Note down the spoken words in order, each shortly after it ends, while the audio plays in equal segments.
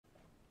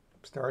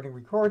Starting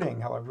recording.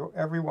 Hello,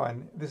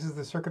 everyone. This is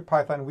the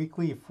CircuitPython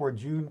Weekly for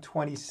June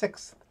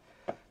 26th,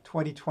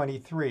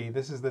 2023.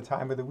 This is the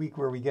time of the week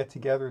where we get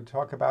together to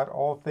talk about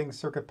all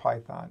things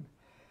CircuitPython.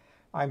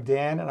 I'm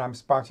Dan, and I'm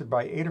sponsored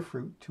by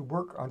Adafruit to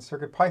work on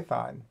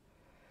CircuitPython.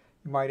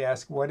 You might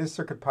ask, what is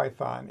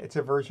CircuitPython? It's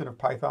a version of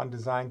Python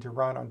designed to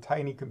run on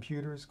tiny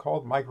computers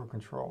called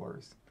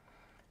microcontrollers.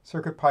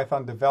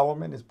 CircuitPython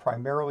development is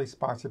primarily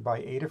sponsored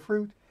by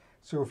Adafruit,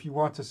 so if you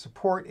want to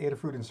support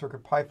Adafruit and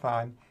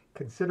CircuitPython,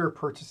 consider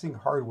purchasing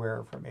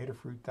hardware from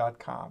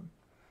Adafruit.com.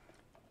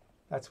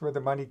 That's where the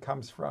money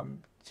comes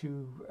from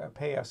to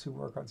pay us who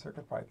work on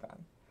CircuitPython.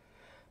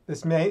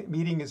 This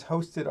meeting is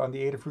hosted on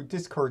the Adafruit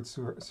Discord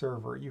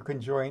server. You can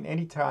join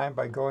anytime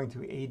by going to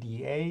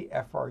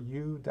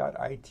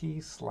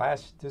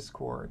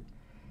adafru.it/discord.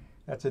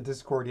 That's a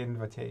Discord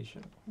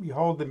invitation. We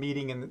hold the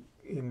meeting in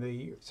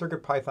the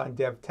CircuitPython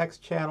Dev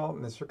Text channel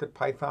and the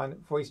CircuitPython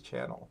Voice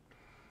channel.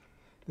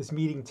 This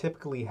meeting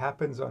typically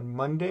happens on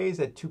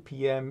Mondays at 2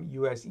 p.m.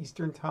 U.S.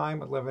 Eastern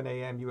Time, 11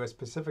 a.m. U.S.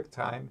 Pacific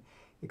Time,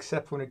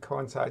 except when it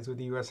coincides with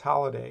the U.S.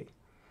 holiday.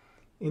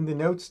 In the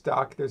notes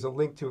doc, there's a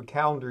link to a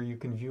calendar you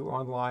can view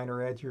online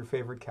or add to your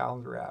favorite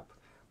calendar app.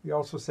 We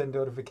also send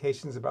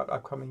notifications about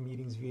upcoming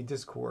meetings via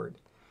Discord.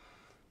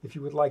 If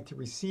you would like to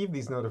receive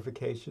these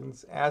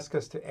notifications, ask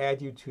us to add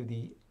you to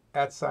the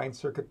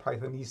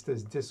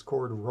 @CircuitPythonistas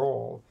Discord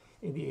role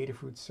in the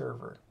Adafruit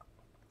server.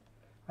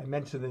 I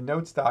mentioned the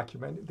notes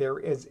document. There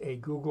is a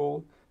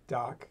Google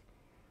Doc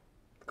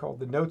called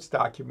the notes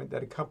document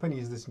that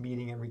accompanies this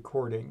meeting and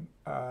recording.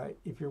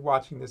 If you're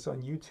watching this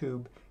on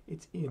YouTube,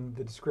 it's in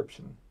the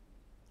description.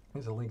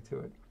 There's a link to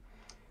it.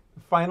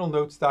 The final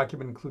notes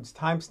document includes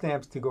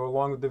timestamps to go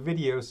along with the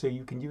video, so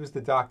you can use the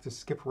doc to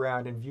skip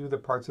around and view the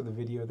parts of the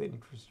video that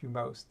interest you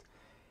most.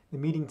 The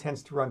meeting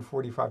tends to run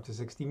 45 to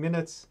 60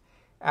 minutes.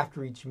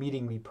 After each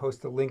meeting, we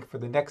post a link for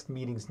the next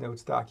meeting's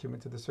notes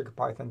document to the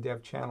CircuitPython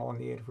Dev channel on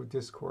the Adafruit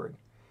Discord.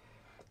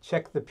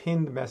 Check the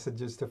pinned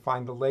messages to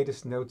find the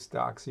latest notes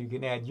doc so you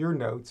can add your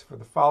notes for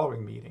the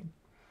following meeting.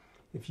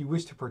 If you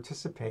wish to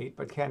participate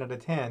but cannot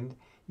attend,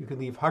 you can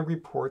leave hug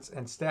reports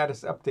and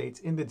status updates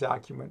in the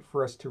document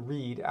for us to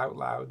read out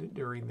loud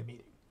during the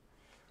meeting.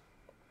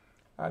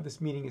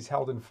 This meeting is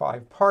held in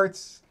 5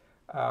 parts.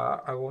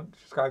 I won't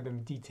describe them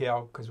in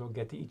detail because we'll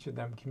get to each of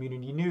them.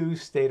 Community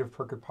news, state of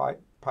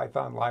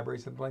CircuitPython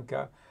libraries and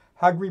Blinka,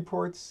 hug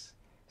reports,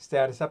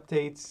 status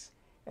updates,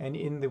 and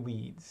in the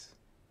weeds,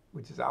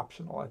 which is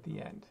optional at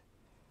the end.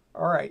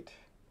 All right.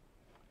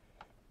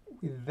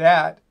 With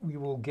that, we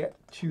will get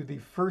to the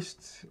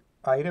first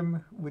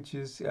item, which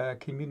is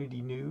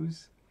community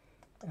news,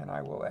 and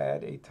I will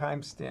add a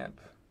timestamp.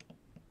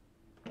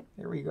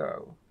 There we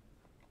go.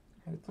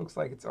 And it looks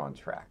like it's on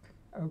track.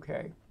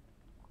 Okay.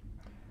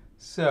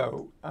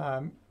 So,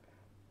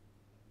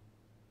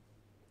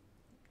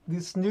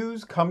 this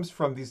news comes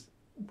from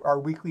our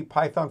weekly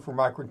Python for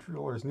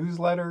Microcontrollers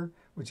newsletter,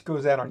 which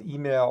goes out on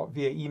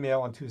via email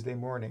on Tuesday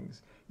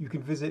mornings. You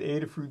can visit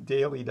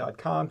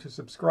adafruitdaily.com to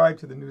subscribe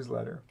to the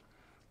newsletter.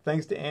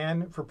 Thanks to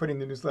Anne for putting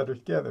the newsletter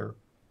together.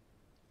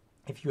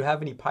 If you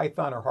have any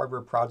Python or hardware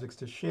projects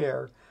to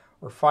share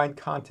or find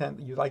content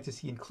that you'd like to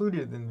see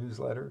included in the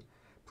newsletter,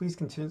 please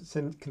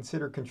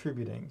consider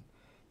contributing.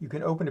 You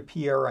can open a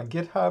PR on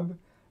GitHub,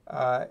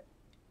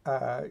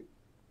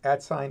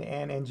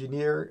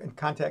 @AnnEngineer, and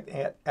contact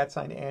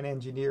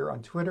 @AnnEngineer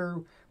on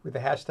Twitter with the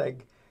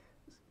hashtag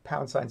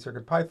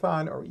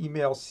 #CircuitPython, or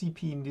email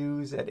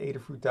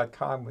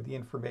cpnews@adafruit.com with the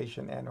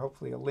information and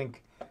hopefully a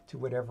link to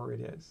whatever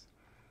it is.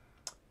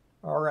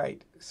 All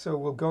right, so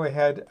we'll go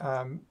ahead.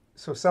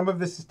 So some of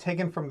this is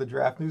taken from the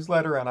draft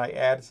newsletter, and I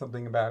add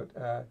something about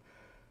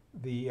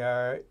the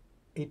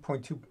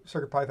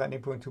CircuitPython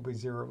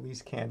 8.2.0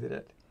 release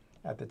candidate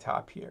at the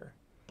top here.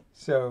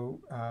 So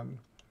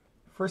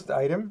first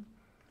item,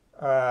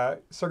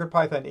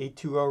 CircuitPython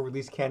 8.2.0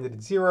 release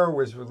candidate 0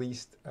 was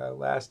released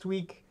last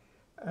week.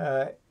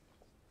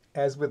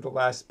 As with the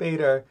last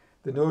beta,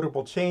 the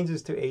notable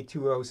changes to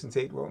 8.2.0 since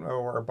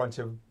 8.1.0 are a bunch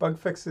of bug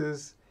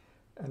fixes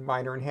and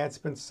minor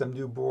enhancements, some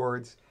new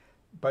boards,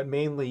 but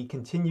mainly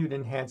continued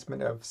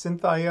enhancement of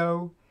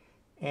SynthIO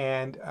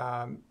and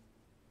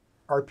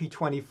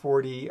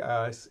RP2040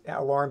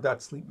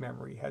 alarm.sleep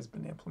memory has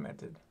been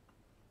implemented.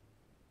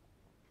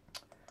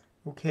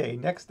 Okay,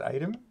 next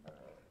item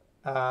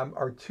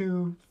are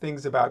 2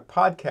 things about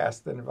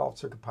podcasts that involve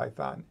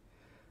CircuitPython.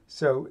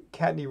 So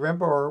Kattni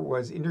Rembauer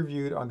was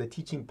interviewed on the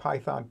Teaching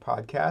Python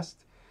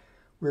podcast.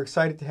 We're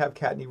excited to have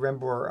Kattni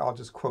Rembauer. I'll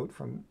just quote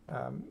from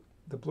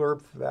the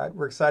blurb for that.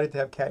 We're excited to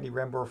have Kattni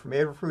Rembauer from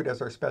Adafruit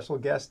as our special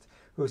guest,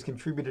 who has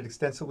contributed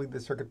extensively to the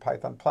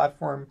CircuitPython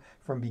platform,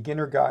 from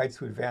beginner guides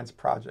to advanced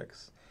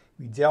projects.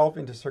 We delve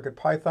into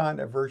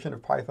CircuitPython, a version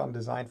of Python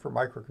designed for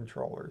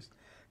microcontrollers.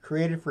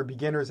 Created for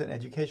beginners and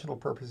educational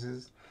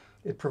purposes,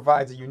 it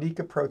provides a unique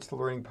approach to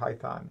learning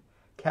Python.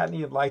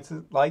 Kattni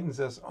enlightens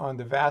us on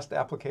the vast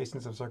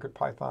applications of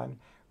CircuitPython,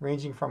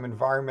 ranging from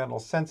environmental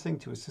sensing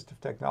to assistive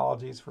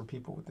technologies for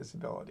people with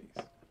disabilities.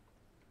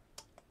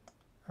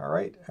 All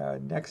right,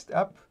 next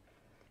up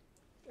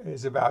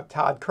is about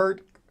Todd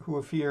Kurt who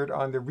appeared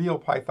on the Real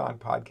Python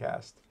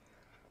podcast.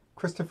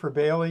 Christopher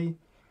Bailey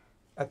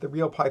at the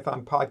Real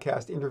Python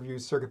podcast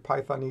interviews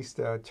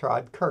CircuitPythonista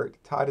Todd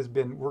Kurt. Todd has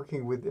been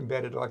working with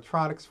embedded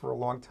electronics for a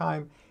long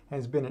time and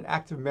has been an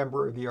active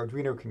member of the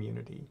Arduino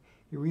community.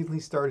 He recently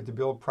started to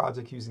build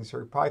projects using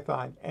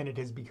CircuitPython, and it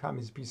has become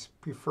his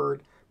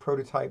preferred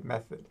prototype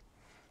method.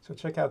 So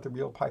check out the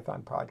Real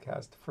Python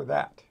podcast for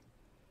that.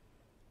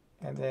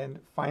 And then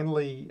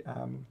finally,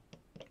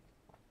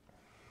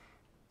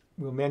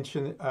 we'll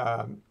mention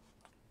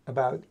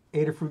about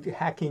Adafruit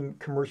hacking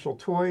commercial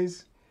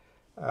toys,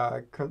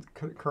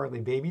 currently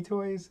baby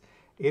toys.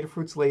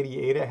 Adafruit's Lady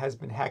Ada has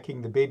been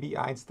hacking the Baby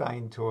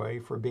Einstein toy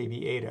for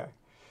Baby Ada.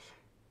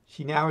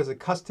 She now has a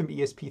custom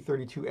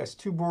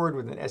ESP32S2 board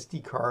with an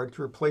SD card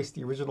to replace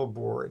the original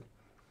board.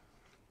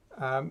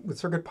 With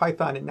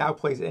CircuitPython, it now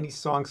plays any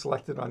song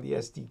selected on the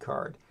SD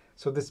card.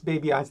 So this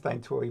Baby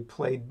Einstein toy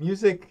played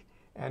music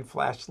and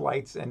flashed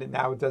lights, and it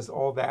now does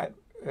all that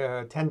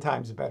 10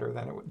 times better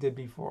than it did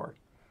before.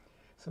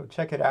 So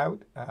check it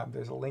out.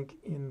 There's a link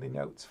in the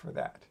notes for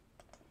that.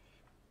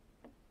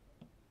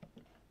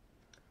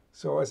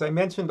 So as I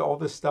mentioned, all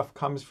this stuff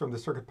comes from the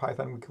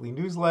CircuitPython weekly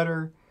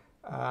newsletter.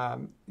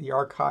 The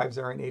archives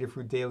are on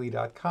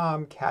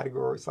adafruitdaily.com,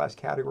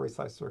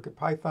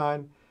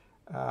 category/CircuitPython.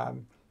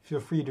 Feel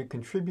free to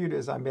contribute,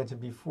 as I mentioned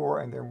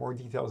before, and there are more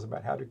details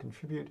about how to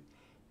contribute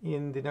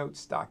in the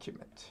notes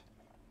document.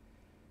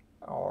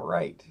 All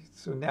right,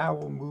 so now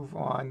we'll move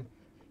on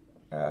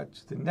to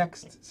the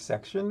next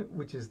section,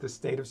 which is the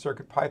state of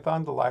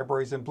CircuitPython, the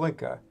libraries, and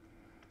Blinka.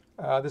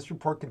 This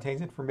report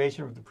contains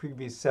information of the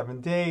previous 7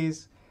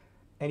 days.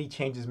 Any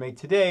changes made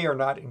today are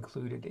not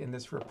included in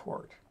this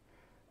report.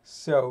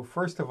 So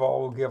first of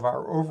all, we'll give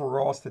our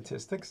overall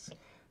statistics.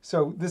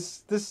 So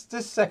this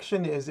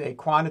section is a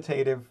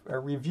quantitative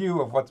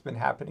review of what's been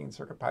happening in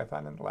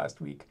CircuitPython in the last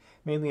week,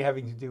 mainly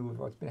having to do with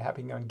what's been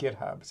happening on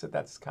GitHub. So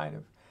that's kind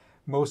of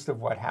most of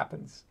what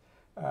happens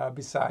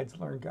besides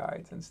Learn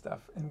Guides and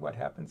stuff, and what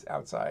happens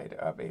outside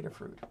of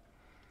Adafruit.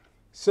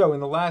 So in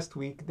the last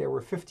week, there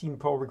were 15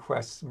 pull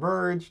requests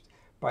merged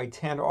by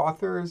 10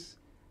 authors.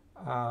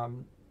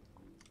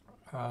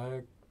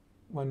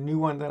 One new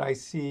one that I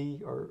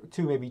see, or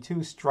maybe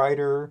two,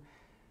 Strider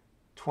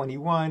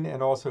 21,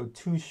 and also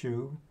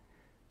Tushui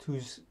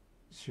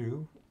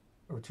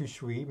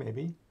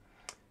maybe.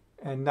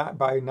 And not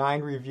by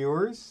 9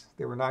 reviewers.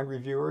 There were 9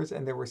 reviewers,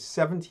 and there were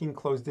 17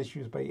 closed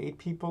issues by 8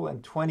 people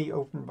and 20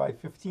 open by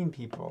 15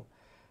 people.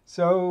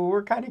 So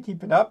we're kind of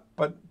keeping up,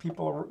 but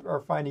people are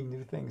finding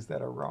new things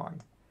that are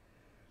wrong.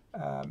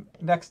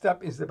 Next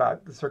up is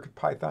about the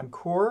CircuitPython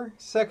core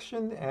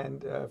section.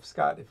 And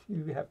Scott, if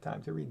you have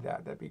time to read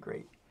that, that'd be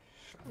great.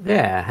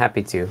 Yeah,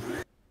 happy to.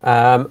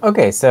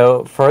 Okay,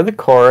 so for the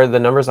core, the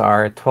numbers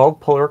are 12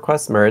 pull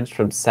requests merged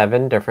from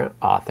 7 different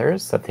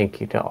authors. So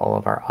thank you to all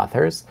of our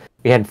authors.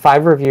 We had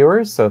 5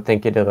 reviewers, so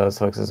thank you to those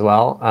folks as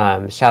well.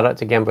 Shout out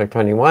to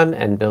Gambler21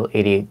 and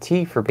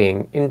Bill88T for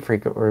being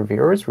infrequent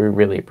reviewers. We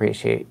really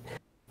appreciate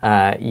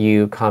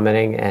you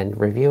commenting and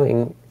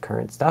reviewing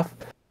current stuff.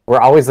 We're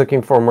always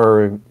looking for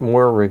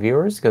more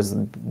reviewers, because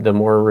the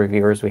more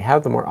reviewers we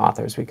have, the more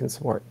authors we can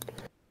support.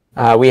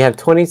 We have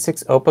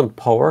 26 open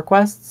pull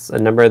requests. A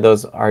number of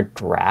those are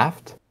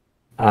draft.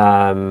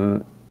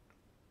 So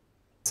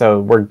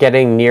we're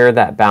getting near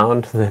that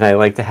bound that I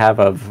like to have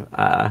of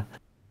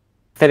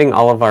fitting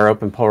all of our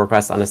open pull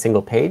requests on a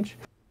single page.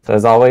 So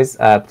as always,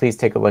 please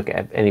take a look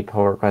at any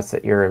pull requests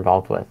that you're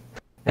involved with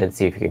and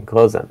see if you can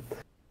close them.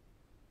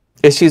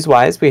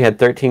 Issues-wise, we had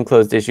 13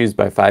 closed issues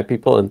by 5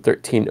 people and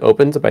 13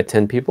 opens by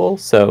 10 people.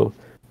 So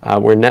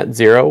we're net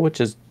 0, which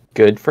is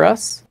good for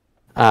us.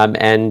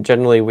 And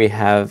generally, we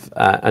have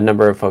a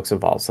number of folks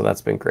involved, so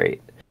that's been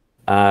great.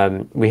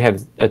 We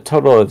have a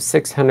total of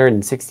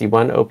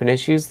 661 open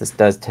issues. This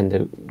does tend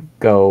to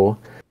go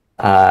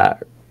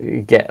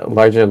get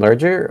larger and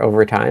larger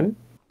over time.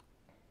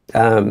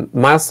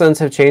 Milestones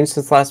have changed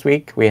since last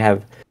week. We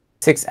have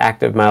 6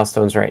 active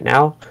milestones right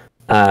now.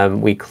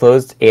 We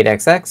closed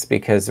 8xx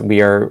because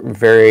we're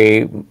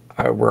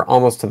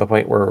almost to the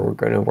point where we're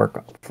going to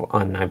work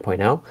on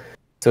 9.0.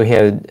 So we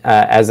had,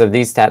 as of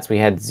these stats, we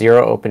had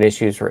 0 open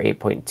issues for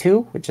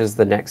 8.2, which is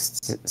the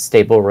next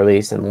stable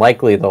release and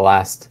likely the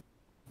last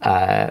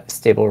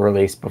stable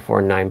release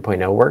before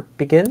 9.0 work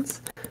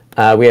begins.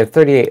 We have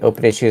 38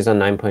 open issues on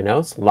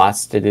 9.0, so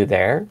lots to do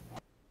there.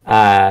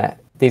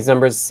 These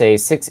numbers say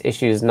 6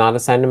 issues not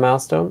assigned a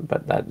milestone,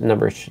 but that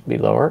number should be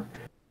lower.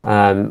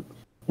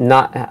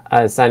 Not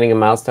assigning a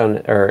milestone,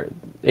 or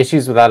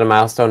issues without a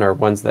milestone, are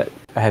ones that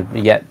have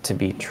yet to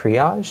be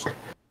triaged.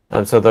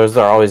 So those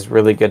are always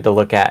really good to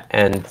look at,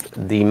 and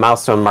the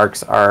milestone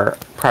marks are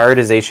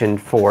prioritization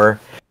for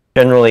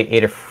generally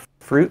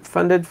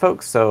Adafruit-funded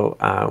folks, so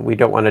we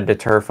don't want to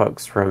deter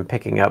folks from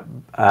picking up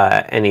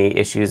any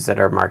issues that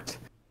are marked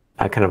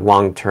kind of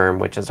long-term,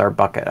 which is our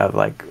bucket of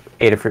like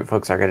Adafruit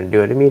folks are going to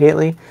do it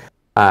immediately.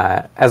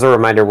 As a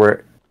reminder,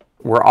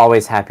 we're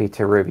always happy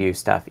to review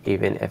stuff,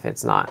 even if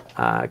it's not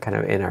kind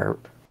of in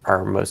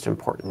our most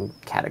important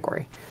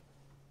category.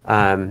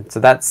 So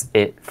that's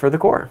it for the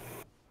core.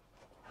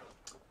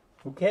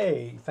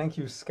 Okay, thank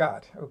you,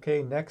 Scott.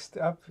 Okay, next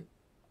up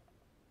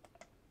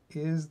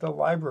is the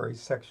library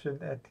section.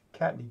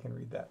 Katney can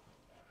read that.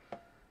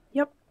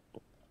 Yep.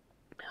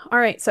 All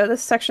right, so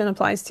this section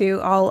applies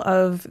to all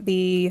of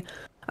the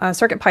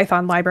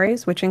CircuitPython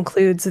libraries, which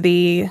includes all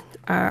the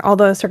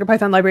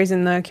CircuitPython libraries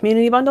in the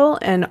community bundle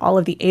and all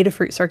of the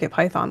Adafruit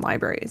CircuitPython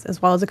libraries, as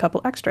well as a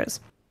couple extras.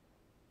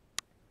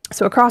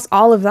 So across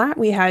all of that,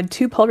 we had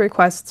 2 pull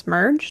requests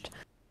merged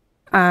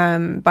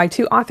by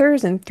 2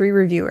 authors and 3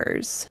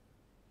 reviewers.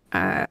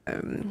 That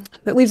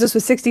leaves us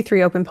with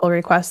 63 open pull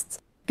requests,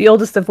 the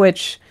oldest of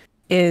which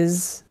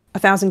is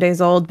 1,000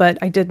 days old, but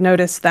I did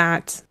notice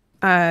that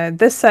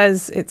this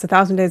says it's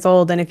 1,000 days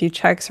old, and if you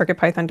check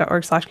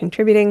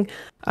circuitpython.org/contributing,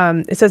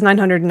 it says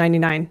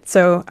 999.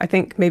 So I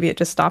think maybe it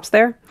just stops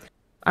there.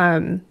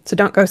 So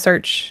don't go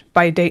search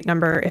by date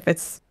number if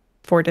it's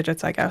 4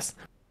 digits, I guess.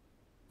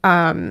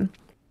 And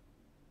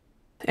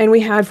we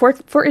had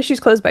four issues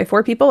closed by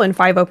 4 people and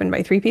 5 open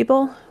by 3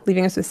 people,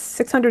 leaving us with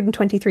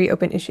 623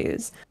 open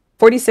issues.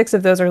 46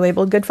 of those are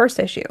labeled Good First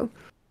Issue.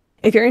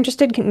 If you're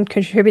interested in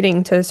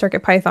contributing to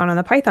CircuitPython on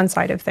the Python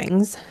side of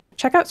things,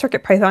 check out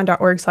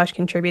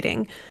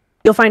circuitpython.org/contributing.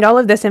 You'll find all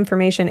of this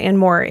information and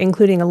more,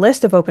 including a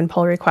list of open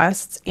pull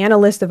requests and a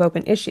list of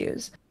open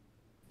issues.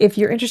 If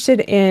you're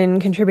interested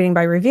in contributing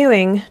by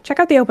reviewing,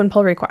 check out the open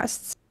pull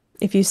requests.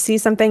 If you see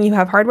something you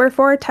have hardware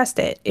for, test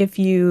it. If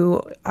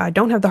you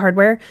don't have the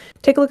hardware,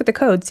 take a look at the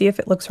code, see if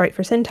it looks right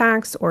for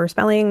syntax or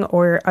spelling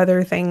or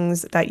other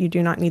things that you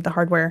do not need the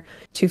hardware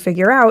to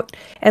figure out,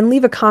 and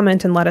leave a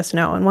comment and let us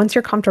know. And once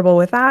you're comfortable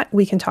with that,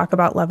 we can talk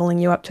about leveling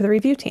you up to the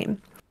review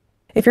team.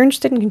 If you're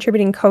interested in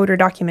contributing code or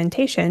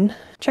documentation,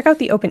 check out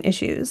the open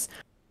issues.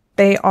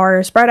 They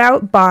are spread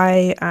out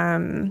by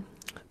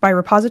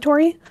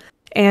repository,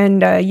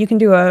 and you can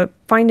do a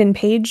find in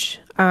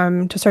page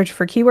to search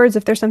for keywords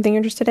if there's something you're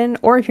interested in,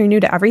 or if you're new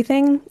to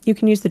everything, you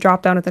can use the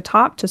drop down at the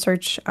top to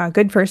search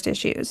Good First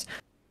Issues.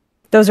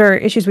 Those are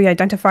issues we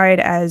identified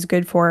as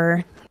good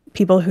for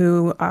people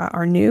who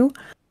are new.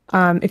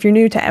 If you're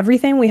new to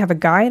everything, we have a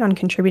guide on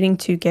contributing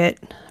to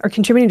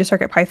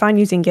CircuitPython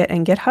using Git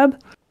and GitHub,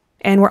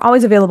 and we're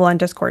always available on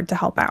Discord to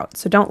help out,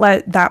 so don't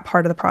let that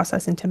part of the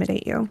process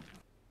intimidate you.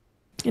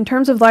 In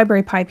terms of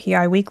Library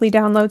PyPI weekly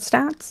download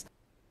stats,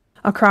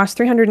 across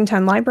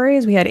 310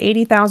 libraries, we had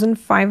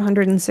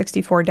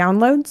 80,564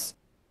 downloads,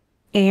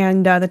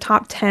 and the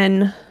top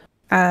 10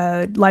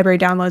 library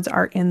downloads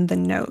are in the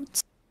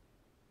notes.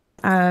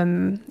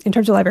 In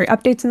terms of library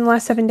updates in the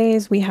last 7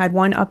 days, we had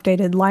 1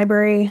 updated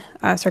library,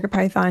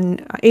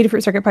 CircuitPython,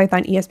 Adafruit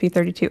CircuitPython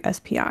ESP32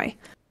 SPI,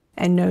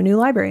 and no new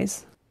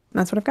libraries. And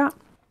that's what I've got.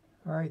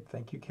 All right,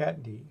 thank you,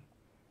 Katney.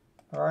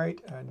 All right,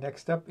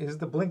 next up is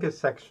the Blinka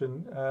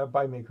section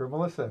by Maker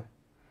Melissa.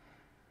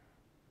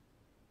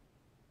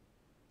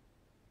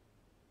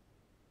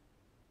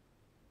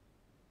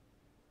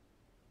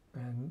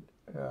 And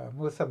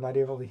Melissa, I'm not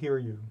able to hear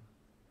you.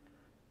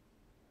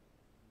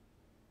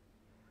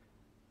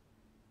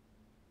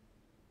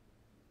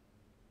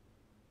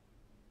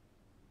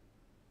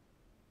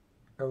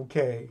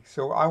 Okay,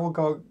 so I will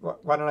go.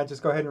 Why don't I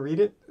just go ahead and read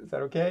it? Is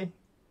that okay?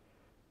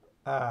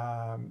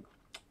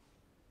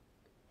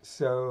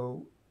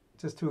 So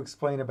just to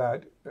explain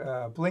about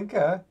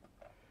Blinka,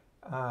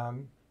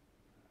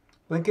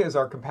 Blinka is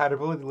our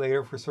compatibility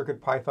layer for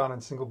CircuitPython on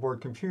single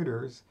board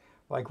computers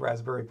like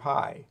Raspberry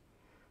Pi.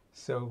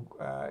 So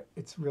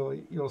it's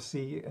really, you'll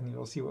see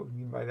what we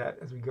mean by that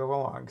as we go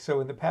along. So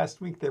in the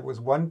past week, there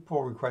was 1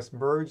 pull request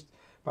merged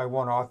by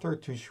 1 author,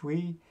 Tu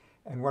Shui,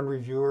 and 1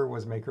 reviewer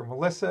was Maker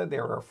Melissa.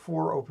 There are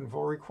 4 open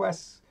pull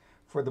requests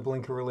for the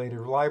Blinka-related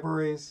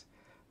libraries.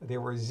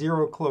 There were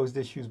 0 closed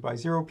issues by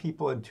 0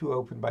 people and 2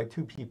 open by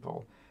 2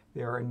 people.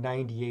 There are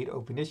 98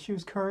 open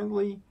issues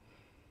currently.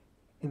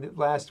 In the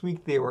last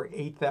week, there were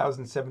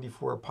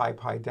 8,074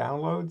 PyPy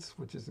downloads,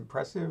 which is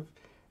impressive.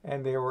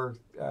 And there were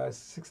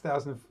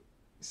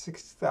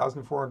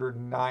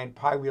 6,409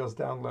 PyWheels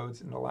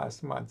downloads in the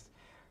last month.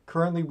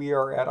 Currently, we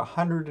are at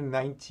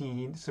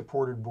 119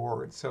 supported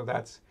boards. So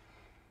that's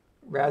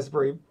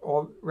Raspberry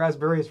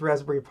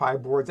Pi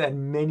boards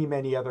and many,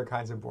 many other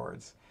kinds of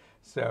boards.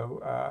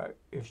 So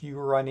if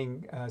you're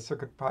running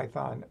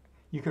CircuitPython,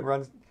 you can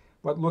run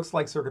what looks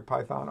like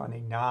CircuitPython on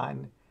a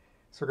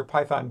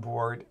non-CircuitPython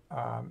board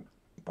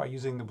by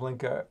using the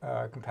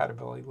Blinka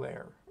compatibility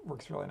layer.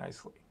 Works really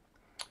nicely.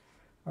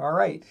 All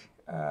right,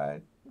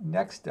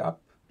 next up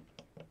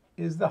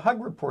is the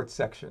Hug Reports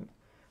section.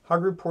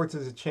 Hug Reports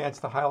is a chance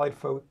to highlight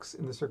folks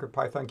in the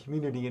CircuitPython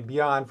community and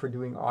beyond for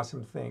doing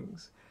awesome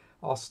things.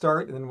 I'll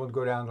start and then we'll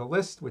go down the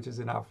list, which is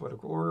in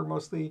alphabetical order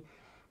mostly,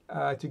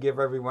 to give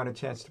everyone a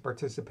chance to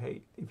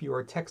participate. If you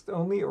are text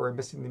only or are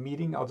missing the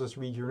meeting, I'll just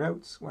read your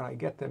notes when I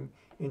get them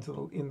in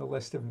the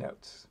list of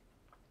notes.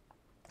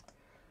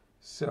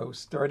 So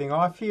starting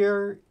off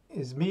here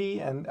is me,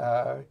 and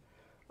I'd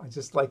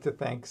just like to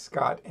thank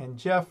Scott and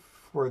Jeff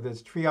for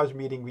this triage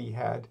meeting we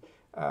had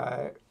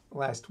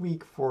last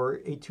week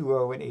for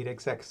 820 and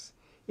 8XX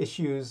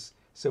issues.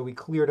 So we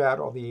cleared out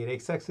all the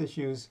 8XX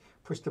issues,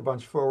 pushed a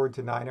bunch forward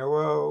to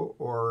 900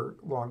 or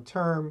long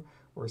term,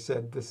 or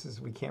said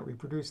we can't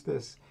reproduce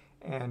this,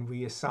 and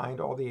we assigned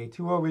all the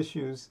A2O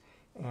issues,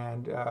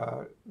 and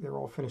they're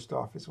all finished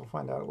off, as we'll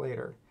find out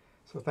later.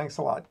 So thanks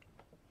a lot,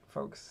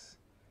 folks.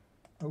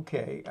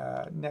 Okay,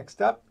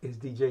 next up is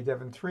DJ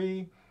Devon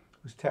 3,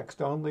 who's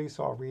text only,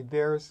 so I'll read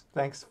theirs.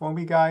 Thanks,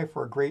 Foamy Guy,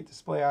 for a great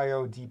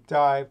Display.io deep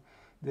dive.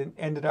 Then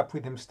ended up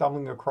with him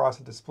stumbling across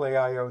a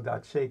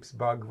Display.io.shapes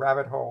bug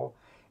rabbit hole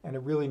and a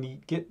really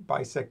neat Git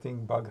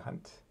bisecting bug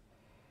hunt.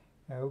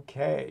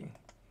 Okay,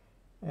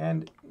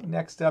 and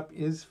next up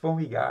is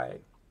Foamy Guy.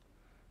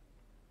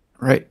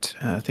 Right.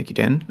 Thank you,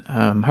 Dan.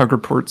 Hug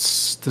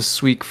reports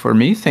this week for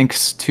me,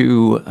 thanks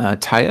to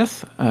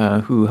Tyeth,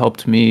 who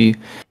helped me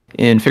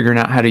in figuring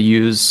out how to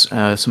use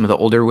some of the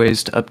older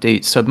ways to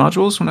update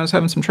submodules when I was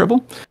having some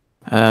trouble.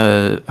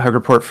 Hug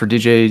report for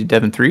DJ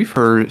Devon 3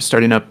 for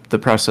starting up the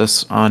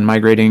process on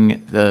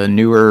migrating the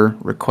newer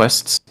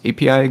requests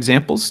API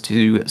examples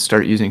to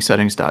start using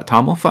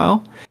settings.toml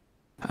file.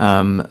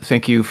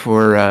 Thank you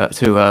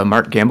to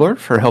Mark Gambler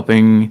for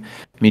helping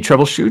me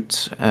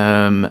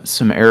troubleshoot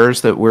some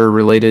errors that were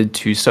related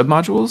to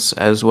submodules,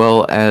 as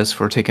well as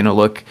for taking a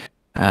look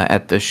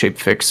at the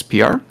ShapeFix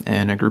PR,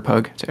 and a group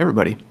hug to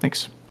everybody.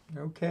 Thanks.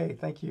 Okay,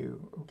 thank you.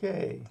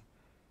 Okay,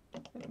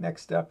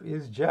 next up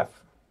is Jeff.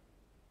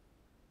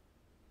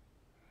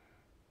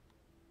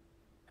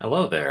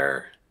 Hello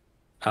there.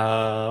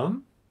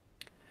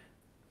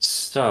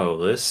 So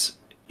this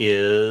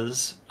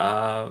is,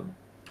 there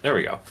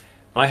we go.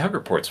 My hug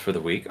reports for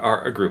the week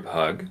are a group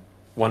hug.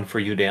 One for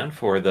you, Dan,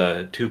 for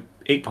the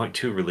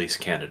 8.2 release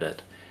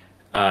candidate.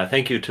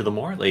 Thank you to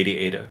Lemore, Lady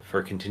Ada,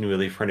 for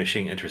continually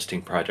furnishing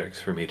interesting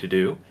projects for me to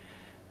do.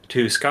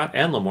 To Scott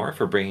and Lemore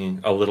for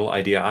bringing a little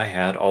idea I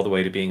had all the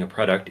way to being a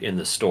product in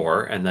the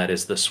store, and that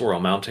is the swirl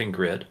mounting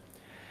grid.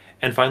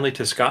 And finally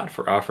to Scott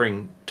for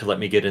offering to let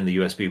me get in the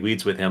USB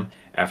weeds with him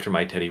after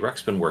my Teddy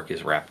Ruxpin work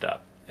is wrapped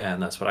up.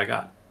 And that's what I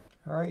got.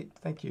 All right,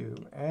 thank you.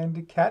 And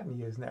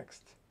Katney is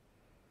next.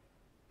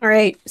 All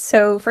right,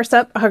 so first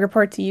up, a hug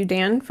report to you,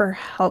 Dan, for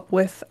help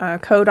with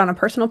code on a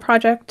personal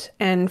project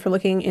and for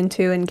looking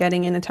into and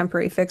getting in a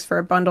temporary fix for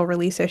a bundle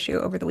release issue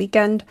over the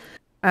weekend.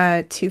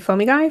 To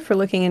Foamy Guy for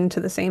looking into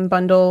the same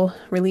bundle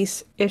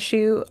release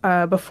issue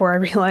before I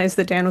realized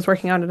that Dan was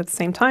working on it at the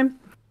same time.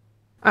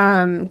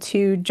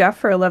 To Jeff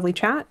for a lovely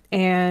chat,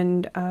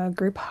 and a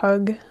group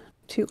hug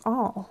to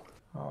all.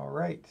 All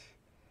right.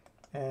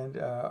 And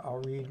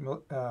I'll read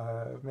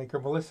Maker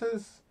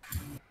Melissa's.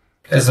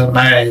 Can you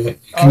now hear me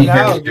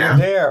you're now?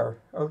 there.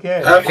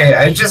 Okay. Okay,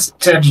 I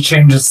just had to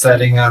change the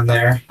setting on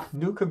there.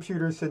 New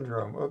computer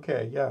syndrome.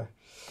 Okay, yeah.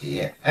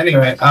 Yeah.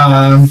 Anyway,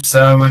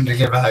 so I wanted to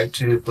give a hug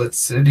to Blitz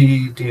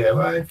City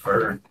DIY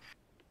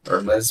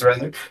or Liz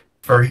rather,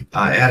 for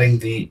adding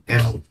the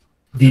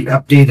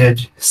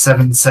updated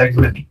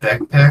 7-segment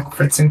backpack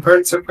fritzing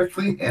part so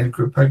quickly, and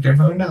group hug to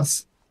everyone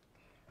else.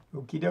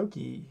 Okie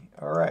dokie.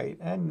 All right,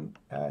 and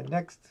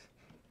next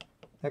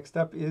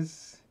up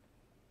is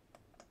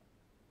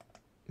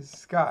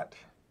Scott.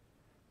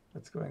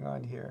 What's going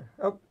on here?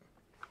 Oh.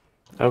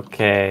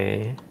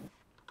 Okay.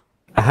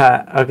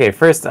 Okay,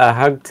 first, a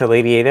hug to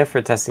Lady Ada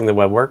for testing the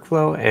web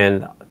workflow,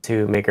 and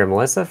to Maker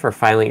Melissa for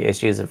filing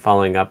issues and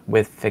following up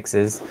with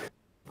fixes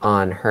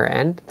on her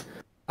end.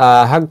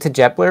 Hug to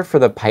Jepler for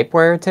the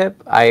Pipewire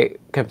tip. I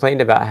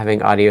complained about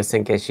having audio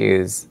sync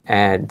issues,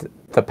 and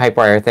the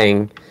Pipewire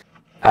thing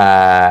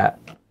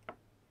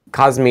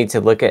caused me to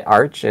look at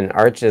Arch, and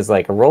Arch is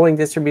like a rolling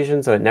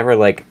distribution, so it never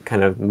like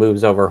kind of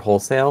moves over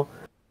wholesale.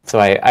 So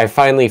I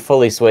finally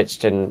fully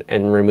switched and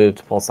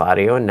removed Pulse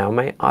Audio, and now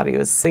my audio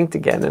is synced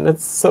again, and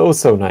it's so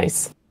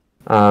nice.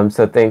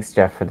 So thanks,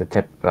 Jeff, for the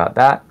tip about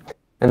that.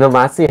 And then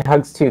lastly,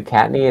 hugs to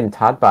Katney and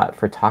Toddbot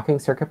for talking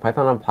CircuitPython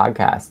on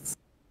podcasts.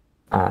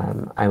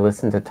 I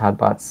listened to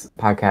Toddbot's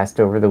podcast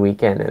over the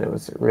weekend, and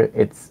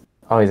it's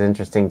always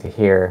interesting to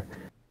hear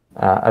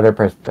other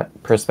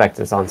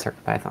perspectives on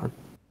CircuitPython.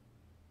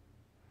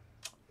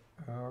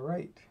 All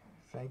right.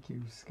 Thank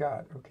you,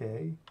 Scott.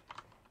 Okay.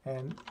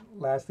 And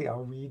lastly,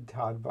 I'll read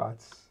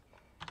Toddbot's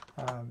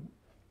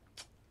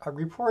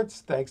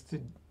reports. Thanks to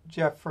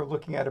Jeff for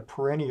looking at a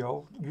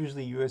perennial,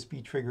 usually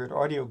USB-triggered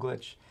audio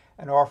glitch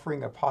and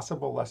offering a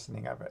possible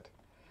lessening of it.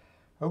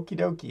 Okie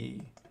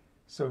dokie.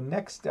 So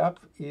next up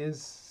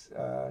is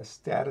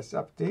status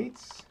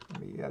updates.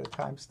 Let me add a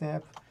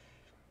timestamp.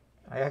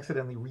 I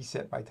accidentally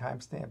reset my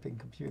timestamping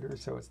computer,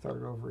 so it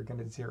started over again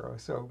at 0.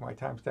 So my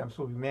timestamps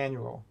will be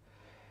manual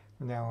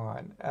from now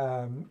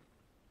on.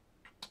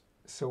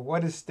 So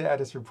what is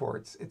status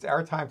reports? It's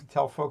our time to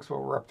tell folks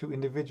what we're up to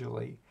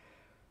individually.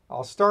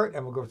 I'll start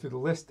and we'll go through the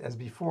list as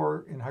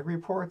before in Hug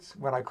Reports.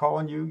 When I call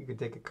on you, you can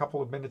take a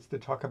couple of minutes to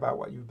talk about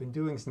what you've been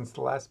doing since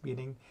the last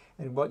meeting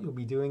and what you'll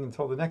be doing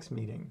until the next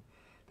meeting.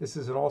 This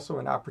is also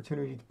an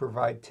opportunity to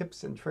provide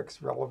tips and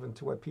tricks relevant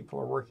to what people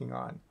are working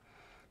on.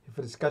 If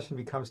a discussion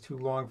becomes too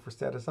long for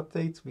status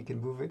updates, we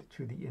can move it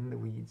to the In the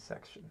Weeds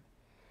section.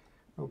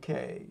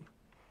 Okay,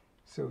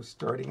 so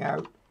starting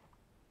out,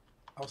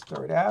 I'll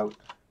start out.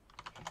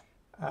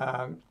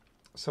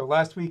 So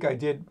last week I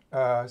did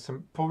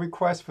some pull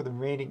requests for the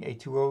remaining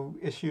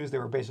 820 issues. They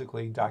were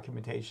basically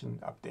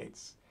documentation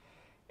updates.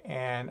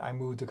 And I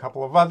moved a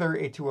couple of other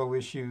 820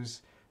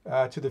 issues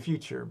to the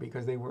future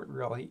because they weren't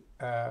really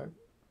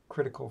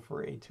critical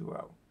for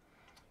 820.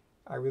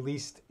 I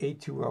released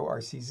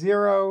 820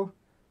 RC0.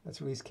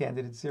 That's release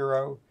candidate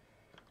 0.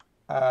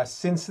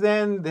 Since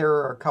then, there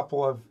are a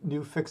couple of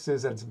new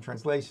fixes and some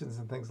translations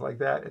and things like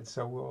that. And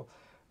so we'll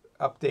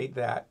update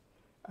that.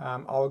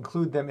 I'll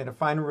include them in a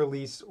final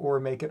release or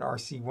make an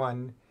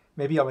RC1.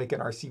 Maybe I'll make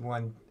an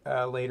RC1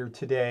 later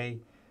today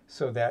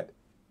so that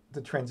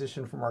the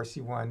transition from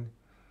RC1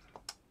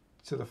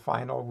 to the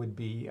final would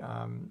be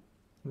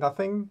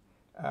nothing.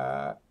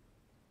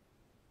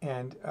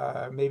 And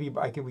maybe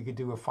we could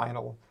do a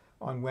final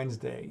on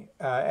Wednesday.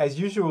 As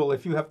usual,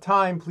 if you have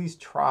time, please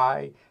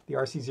try the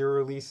RC0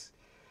 release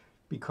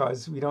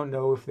because we don't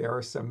know if there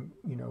are some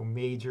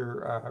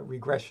major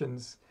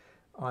regressions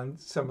on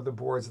some of the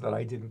boards that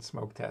I didn't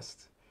smoke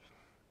test.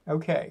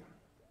 Okay.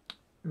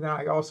 Now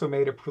I also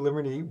made a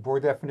preliminary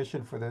board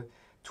definition for the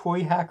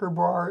toy hacker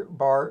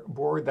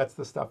board. That's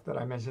the stuff that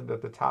I mentioned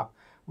at the top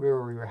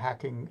where we were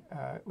hacking,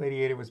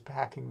 Lady Ada was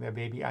hacking the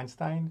baby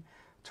Einstein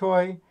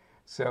toy.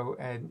 So,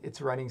 and it's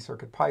running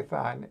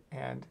CircuitPython.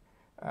 And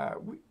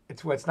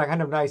what's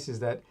kind of nice is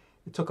that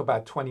it took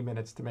about 20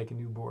 minutes to make a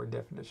new board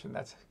definition.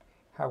 That's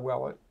how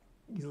well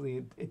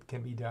easily it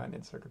can be done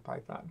in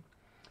CircuitPython.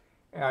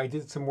 I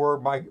did some more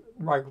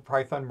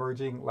MicroPython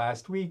merging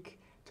last week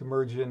to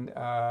merge in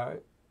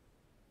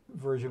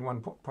version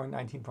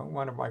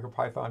 1.19.1 of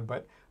MicroPython,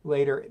 but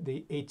later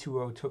the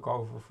 820 took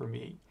over for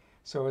me.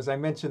 So as I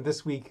mentioned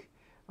this week,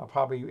 I'll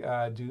probably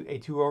do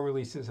 820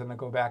 releases and then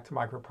go back to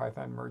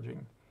MicroPython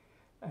merging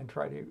and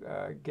try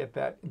to get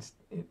that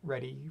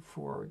ready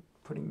for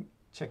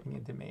checking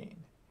into main.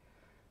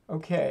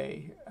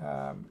 Okay,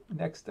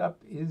 next up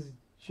is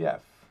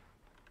Jeff.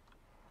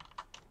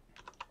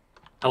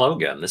 Hello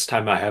again. This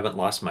time I haven't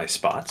lost my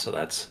spot, so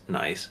that's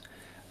nice.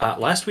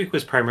 Last week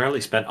was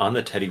primarily spent on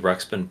the Teddy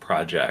Ruxpin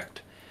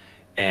project.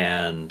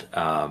 And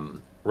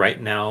right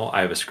now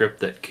I have a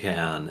script that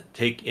can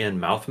take in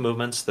mouth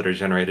movements that are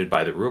generated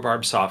by the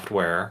Rhubarb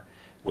software,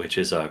 which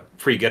is a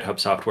free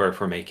GitHub software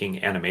for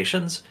making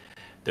animations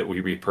that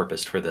we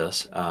repurposed for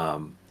this,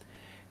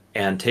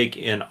 and take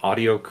in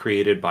audio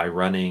created by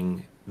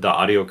running the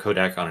audio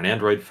codec on an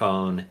Android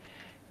phone,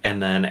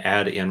 and then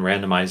add in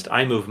randomized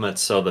eye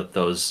movements so that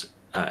those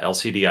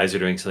LCD eyes are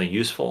doing something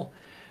useful.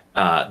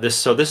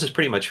 This is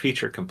pretty much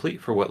feature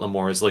complete for what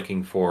Limor is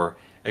looking for,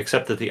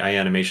 except that the eye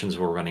animations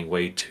were running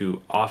way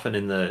too often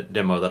in the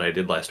demo that I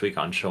did last week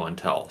on Show and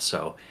Tell.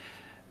 So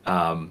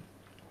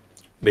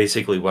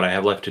basically what I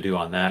have left to do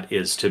on that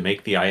is to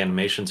make the eye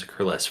animations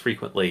occur less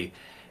frequently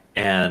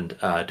and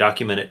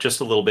document it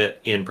just a little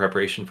bit in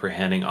preparation for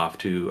handing off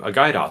to a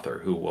guide author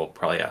who will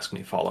probably ask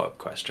me follow-up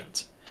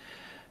questions.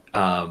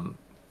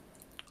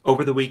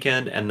 Over the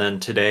weekend and then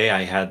today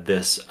I had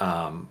this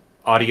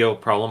audio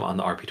problem on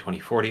the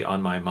RP2040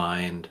 on my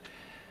mind.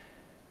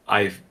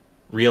 I've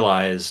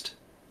realized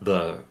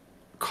the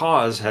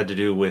cause had to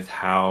do with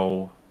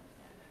how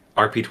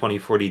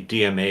RP2040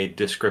 DMA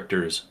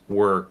descriptors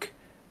work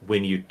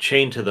when you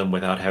chain to them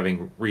without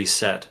having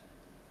reset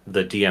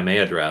the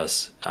DMA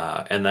address,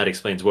 and that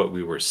explains what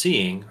we were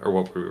seeing or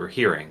what we were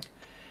hearing.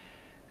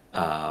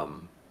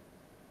 And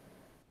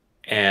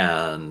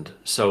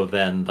so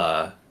then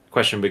the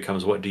question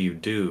becomes, what do you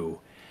do?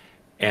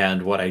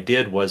 And what I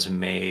did was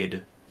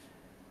made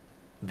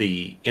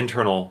the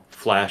internal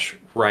flash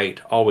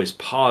write always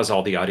pause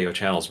all the audio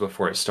channels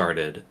before it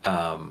started.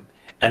 And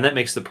that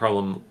makes the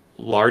problem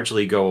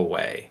largely go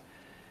away.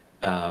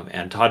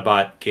 And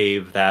Toddbot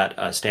gave that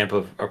a stamp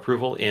of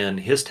approval in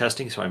his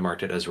testing, so I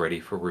marked it as ready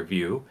for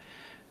review.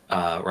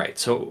 Right,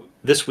 so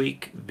this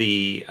week,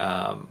 the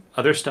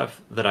other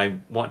stuff that I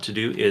want to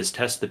do is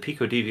test the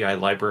PicoDVI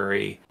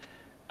library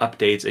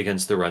updates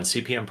against the Run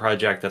CPM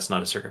project. That's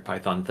not a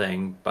CircuitPython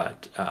thing,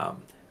 but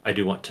I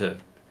do want to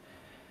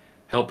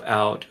help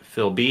out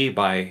Phil B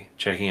by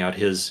checking out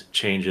his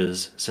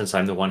changes since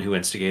I'm the one who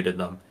instigated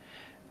them.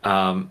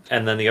 And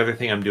then the other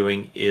thing I'm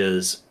doing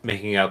is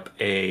making up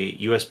a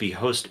USB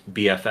host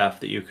BFF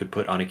that you could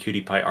put on a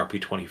QT Py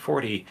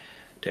RP2040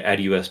 to add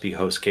USB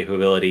host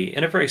capability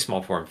in a very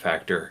small form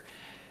factor.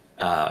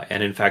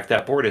 And in fact,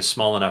 that board is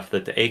small enough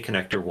that the A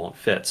connector won't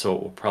fit, so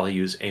it will probably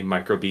use a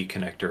micro B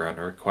connector and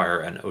require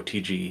an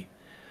OTG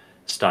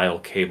style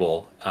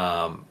cable.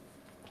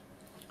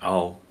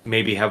 I'll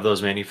maybe have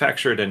those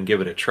manufactured and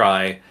give it a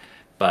try,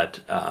 but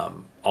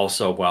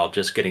also while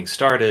just getting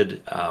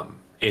started,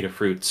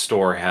 Adafruit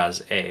Store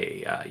has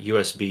a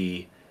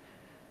USB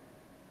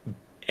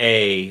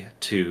A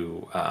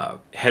to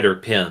header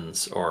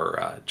pins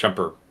or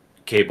jumper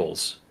cable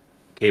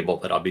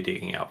that I'll be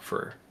digging out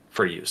for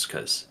use,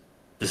 because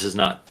this is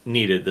not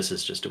needed. This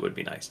is just, it would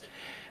be nice.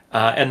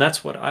 And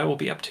that's what I will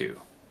be up to.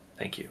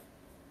 Thank you.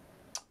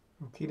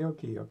 Okie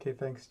dokie. Okay,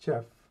 thanks,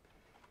 Jeff.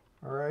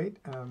 All right.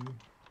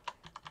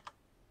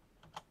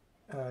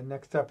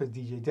 Next up is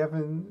DJ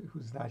Devon,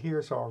 who's not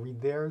here, so I'll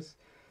read theirs.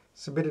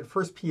 Submitted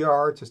first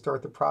PR to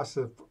start the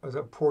process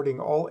of porting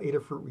all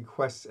Adafruit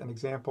requests and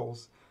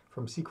examples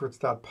from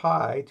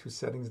secrets.py to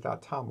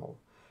settings.toml.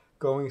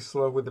 Going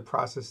slow with the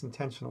process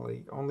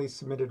intentionally. Only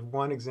submitted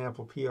one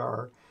example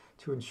PR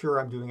to ensure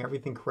I'm doing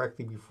everything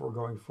correctly before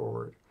going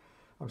forward.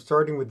 I'm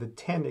starting with the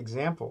 10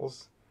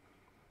 examples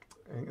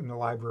in the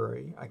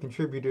library. I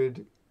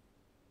contributed,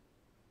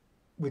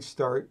 which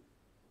start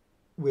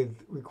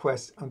with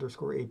requests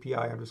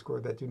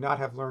 _API_ that do not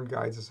have learn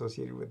guides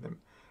associated with them.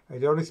 I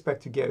don't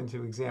expect to get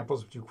into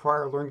examples which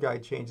require learn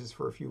guide changes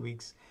for a few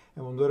weeks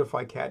and will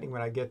notify Kattni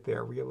when I get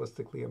there,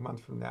 realistically a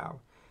month from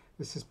now.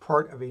 This is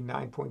part of a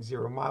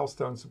 9.0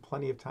 milestone, so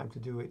plenty of time to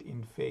do it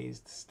in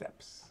phased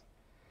steps.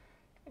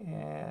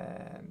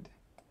 And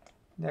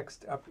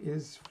next up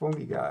is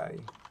Foamy Guy.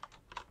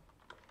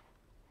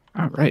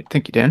 All right,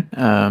 thank you,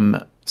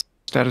 Dan.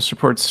 Status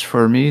reports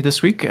for me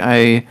this week.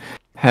 I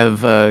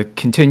have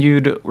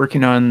continued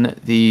working on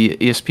the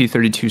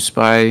ESP32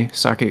 SPI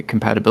socket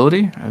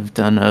compatibility. I've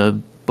done a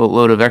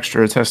boatload of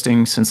extra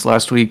testing since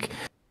last week,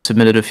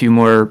 submitted a few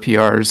more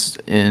PRs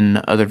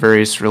in other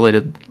various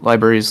related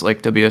libraries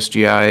like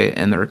WSGI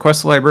and the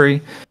request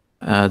library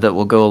that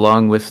will go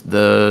along with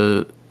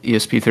the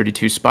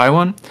ESP32 SPI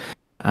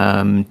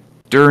one.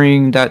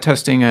 During that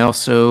testing, I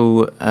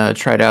also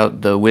tried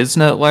out the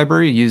WizNet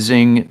library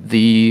using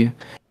the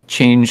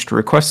changed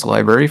request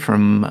library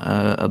from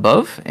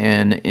above,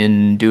 and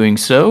in doing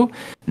so,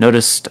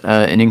 noticed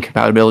an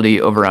incompatibility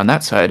over on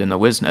that side in the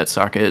WizNet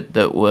socket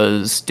that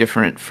was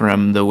different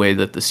from the way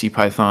that the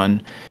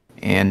CPython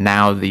and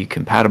now the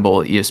compatible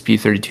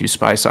ESP32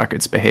 SPI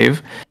sockets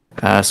behave.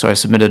 So I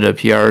submitted a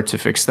PR to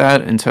fix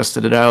that and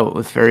tested it out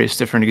with various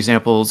different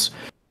examples.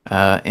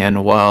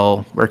 And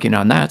while working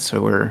on that,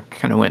 so we're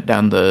kind of went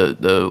down the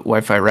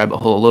Wi-Fi rabbit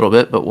hole a little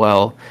bit, but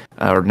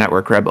or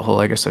network rabbit hole,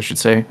 I guess I should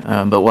say.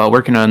 But while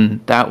working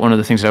on that, one of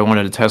the things I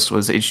wanted to test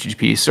was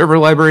HTTP server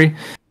library.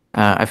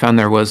 I found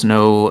there was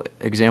no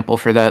example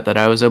for that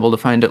I was able to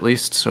find, at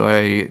least. So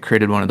I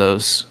created one of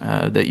those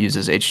that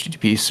uses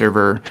HTTP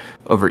server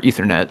over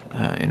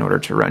Ethernet in order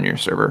to run your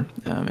server,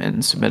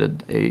 and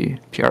submitted a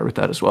PR with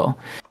that as well.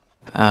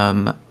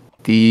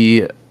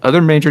 The other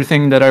major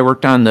thing that I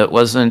worked on that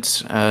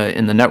wasn't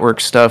in the network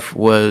stuff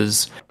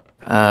was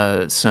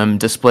some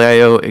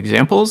display.io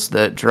examples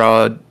that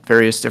draw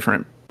various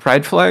different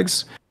pride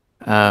flags.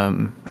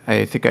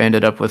 I think I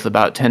ended up with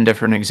about 10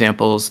 different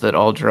examples that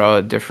all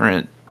draw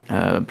different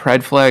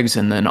pride flags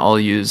and then all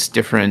use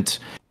different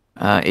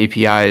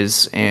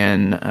APIs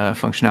and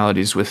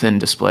functionalities within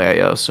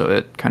display.io. So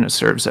it kind of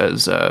serves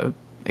as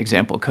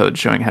example code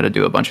showing how to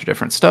do a bunch of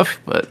different stuff,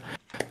 but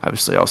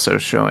obviously also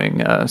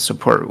showing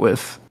support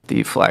with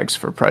the flags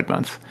for Pride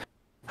Month.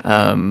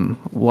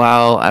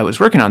 While I was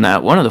working on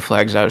that, one of the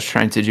flags I was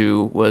trying to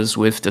do was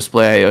with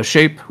display.io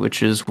shape,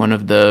 which is one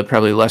of the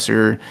probably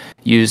lesser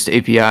used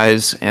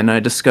APIs, and I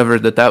discovered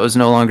that was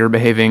no longer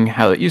behaving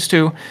how it used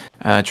to.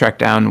 Tracked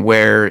down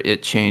where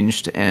it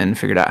changed and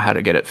figured out how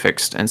to get it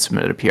fixed and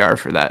submitted a PR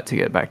for that to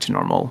get back to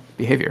normal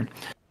behavior.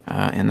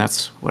 And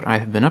that's what I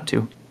have been up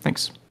to.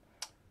 Thanks.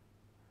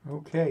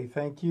 Okay,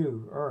 thank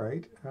you. All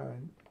right.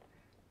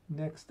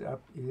 Next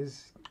up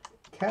is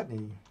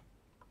Kattni.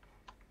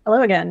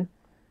 Hello again.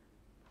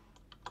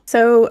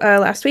 So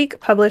last week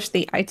published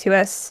the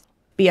I2S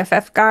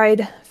BFF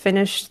guide,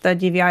 finished the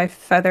DVI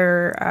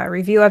Feather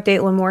review update.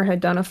 Lamore had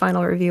done a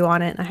final review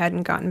on it and I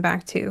hadn't gotten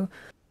back to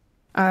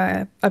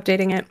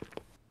updating it.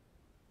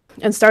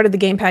 And started the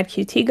Gamepad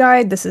QT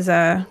guide. This is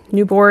a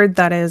new board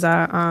that is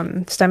a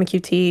STEMMA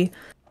QT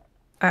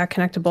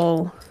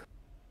connectable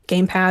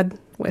gamepad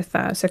with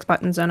 6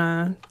 buttons and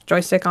a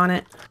joystick on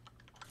it.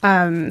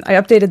 I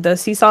updated the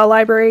Seesaw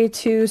library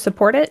to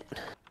support it.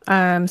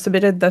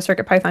 Submitted the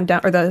CircuitPython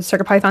the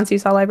CircuitPython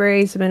Seesaw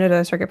library, submitted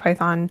a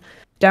CircuitPython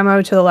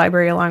demo to the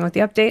library along with the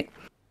update.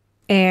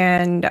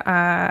 And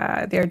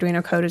the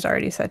Arduino code is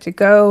already set to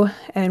go,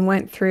 and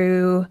went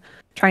through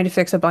trying to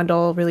fix a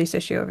bundle release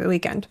issue over the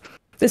weekend.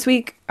 This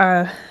week,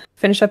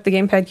 finished up the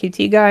Gamepad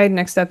QT guide.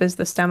 Next up is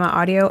the Stemma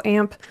audio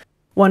amp.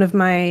 One of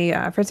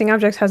my fritzing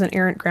objects has an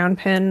errant ground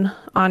pin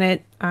on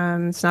it.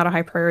 It's not a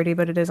high priority,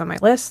 but it is on my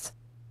list.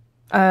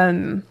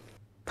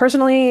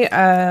 Personally,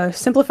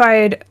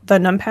 simplified the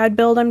numpad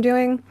build I'm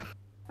doing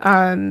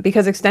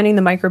because extending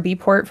the micro B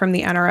port from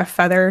the NRF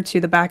Feather to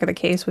the back of the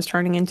case was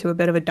turning into a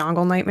bit of a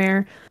dongle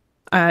nightmare.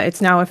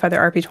 It's now a Feather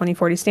RP2040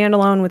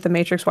 standalone with the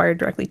matrix wired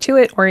directly to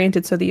it,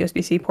 oriented so the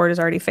USB-C port is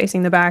already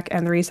facing the back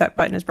and the reset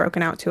button is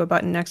broken out to a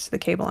button next to the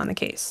cable on the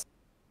case.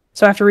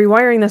 So after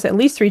rewiring this at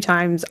least 3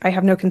 times, I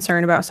have no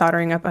concern about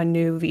soldering up a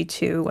new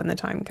V2 when the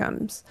time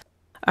comes.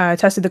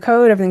 Tested the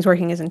code, everything's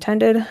working as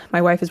intended.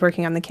 My wife is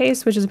working on the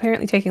case, which is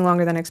apparently taking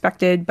longer than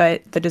expected,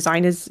 but the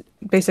design is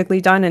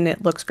basically done and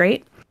it looks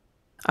great.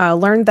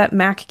 Learned that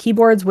Mac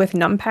keyboards with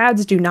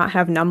numpads do not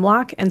have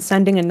numlock, and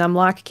sending a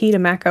numlock key to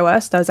Mac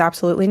OS does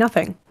absolutely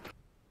nothing.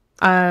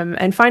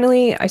 And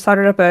finally, I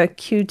soldered up a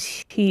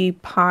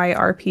QT Pi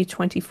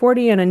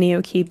RP2040 and a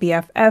NeoKey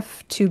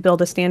BFF to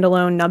build a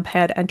standalone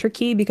numpad enter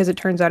key, because it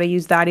turns out I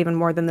use that even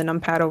more than the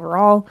numpad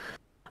overall.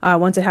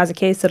 Once it has a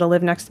case, it'll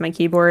live next to my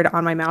keyboard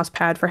on my mouse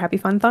pad for happy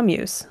fun thumb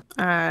use.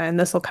 And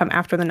this will come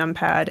after the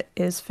numpad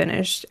is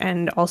finished.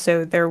 And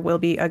also there will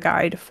be a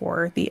guide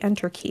for the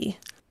enter key.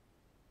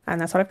 And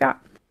that's what I've got.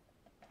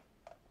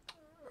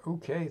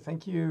 Okay,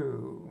 thank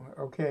you.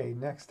 Okay,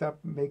 next up,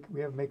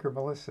 we have Maker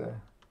Melissa.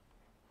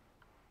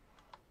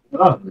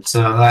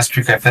 So last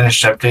week I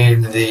finished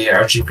updating the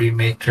RGB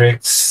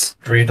Matrix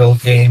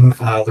Dreidel game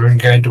learning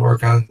guide to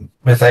work on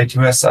with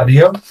I2S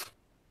audio.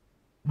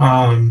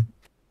 I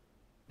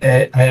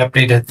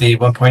updated the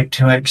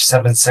 1.2-inch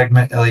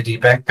 7-segment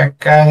LED backpack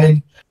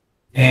guide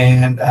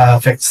and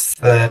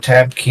fixed the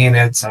tab key and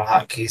add some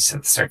hotkeys to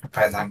the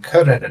CircuitPython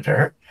code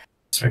editor.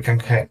 So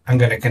I'm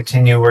going to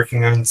continue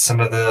working on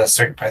some of the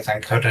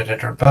CircuitPython code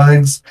editor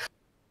bugs,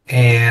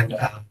 and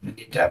we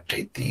need to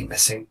update the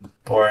missing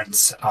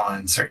boards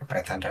on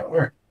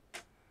CircuitPython.org.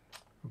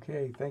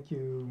 Okay, thank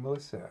you,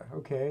 Melissa.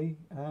 Okay,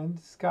 and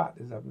Scott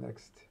is up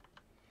next.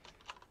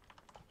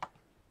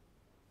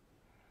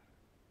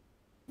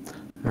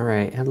 All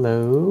right,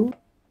 hello.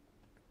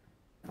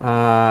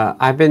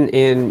 I've been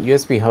in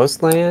USB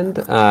host land.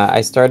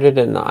 I started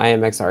in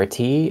IMX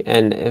RT,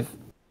 and if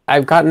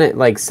I've gotten it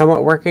like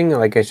somewhat working,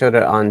 like I showed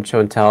it on show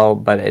and tell,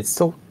 but it's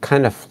still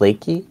kind of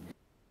flaky.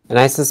 And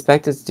I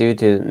suspect it's due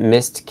to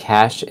missed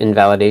cache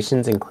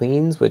invalidations and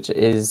cleans, which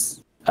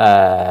is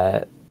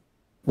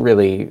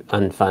really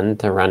unfun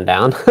to run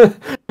down.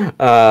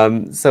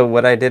 So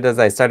what I did is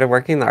I started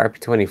working the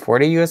RP2040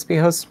 USB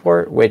host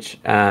support, which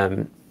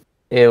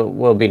it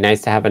will be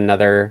nice to have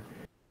another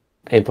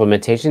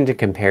implementation to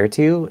compare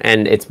to,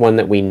 and it's one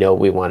that we know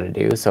we want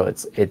to do, so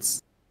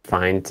it's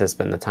fine to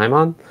spend the time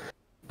on.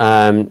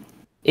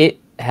 It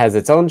has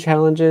its own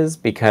challenges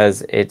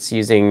because it's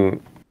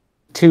using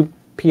 2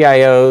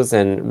 PIOs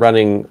and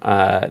running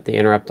the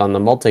interrupt on the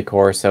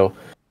multi-core, so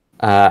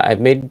I've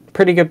made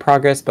pretty good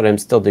progress, but I'm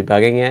still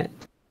debugging it.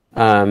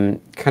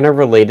 Kind of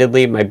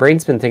relatedly, my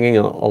brain's been thinking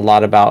a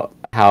lot about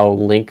how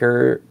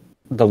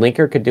the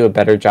linker could do a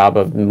better job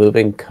of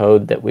moving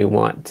code that we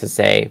want to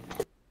say,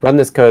 run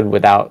this code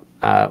without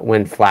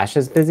when Flash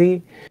is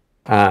busy.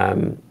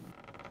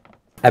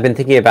 I've been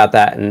thinking about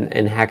that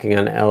and hacking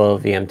on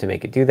LLVM to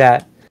make it do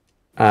that.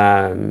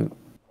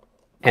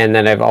 And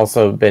then I've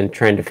also been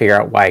trying to figure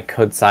out why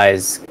code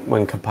size,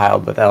 when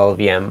compiled with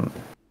LLVM,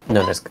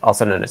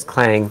 also known as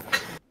Clang,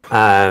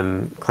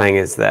 Clang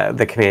is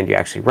the command you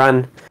actually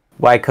run,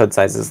 why code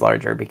size is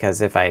larger,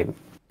 because if I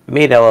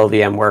made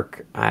LLVM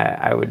work,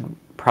 I would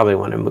probably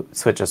want to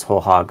switch this whole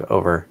hog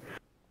over.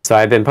 So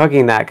I've been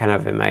poking that kind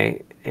of in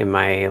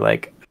my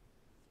like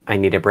I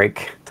need a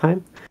break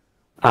time.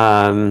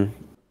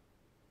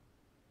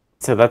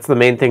 So that's the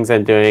main things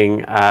I'm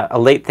doing. A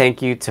late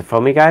thank you to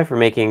Foamy Guy for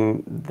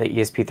making the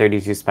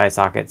ESP32 SPI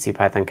socket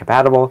CPython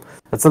compatible.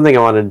 That's something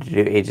I wanted to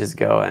do ages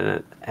ago,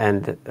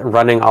 and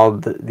running all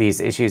these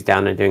issues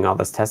down and doing all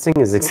this testing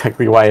is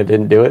exactly why I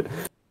didn't do it.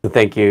 So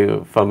thank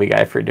you, Foamy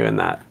Guy, for doing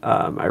that.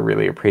 I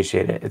really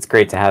appreciate it. It's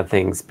great to have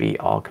things be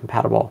all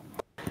compatible.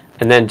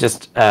 And then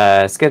just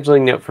a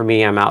scheduling note for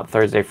me, I'm out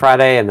Thursday,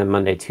 Friday, and then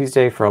Monday,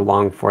 Tuesday for a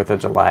long 4th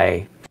of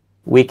July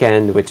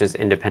weekend, which is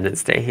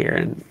Independence Day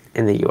here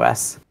in the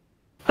US.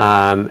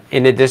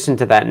 In addition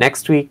to that,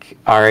 next week,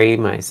 Ari,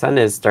 my son,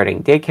 is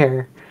starting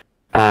daycare.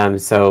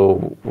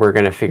 So we're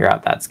going to figure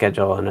out that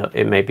schedule, and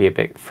it may be a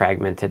bit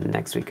fragmented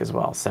next week as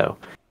well. So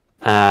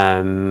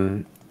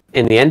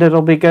in the end,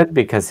 it'll be good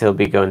because he'll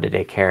be going to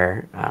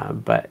daycare.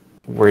 But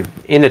we're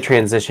in a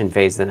transition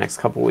phase the next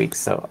couple weeks,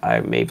 so I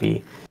may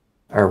be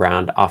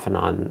around off and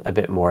on a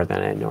bit more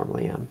than I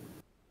normally am.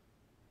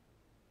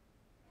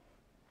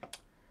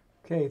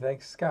 Okay,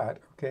 thanks, Scott.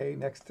 Okay,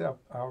 next up,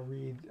 I'll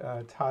read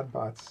Todd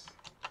Bott's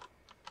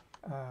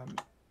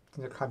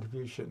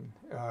contribution.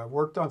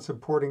 Worked on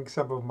supporting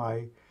some of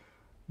my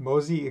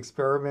Mosey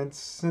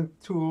experiments, synth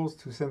tools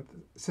to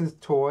synth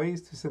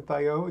toys to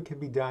synth.io. It can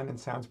be done and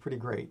sounds pretty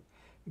great.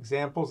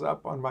 Examples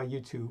up on my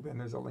YouTube, and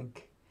there's a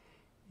link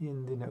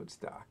in the notes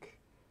doc.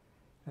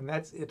 And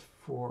that's it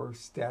for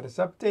status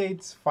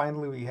updates.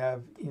 Finally, we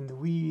have In the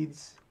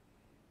Weeds.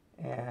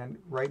 And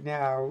right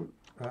now,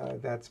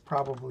 that's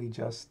probably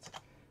just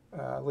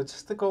a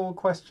logistical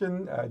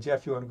question.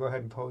 Jeff, you want to go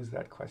ahead and pose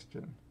that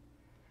question?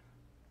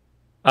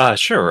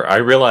 Sure. I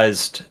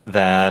realized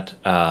that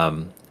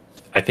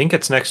I think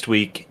it's next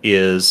week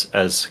is,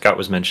 as Scott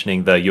was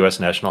mentioning, the U.S.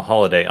 national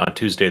holiday on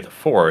Tuesday the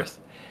 4th.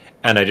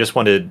 And I just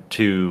wanted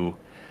to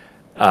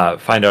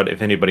find out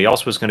if anybody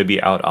else was going to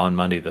be out on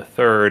Monday the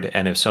 3rd.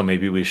 And if so,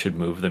 maybe we should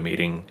move the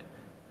meeting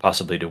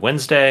possibly to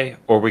Wednesday,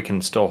 or we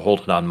can still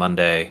hold it on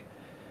Monday.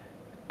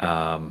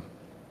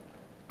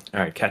 All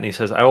right, Katney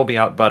says, I will be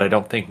out, but I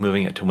don't think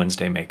moving it to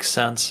Wednesday makes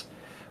sense.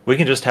 We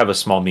can just have a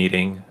small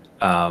meeting.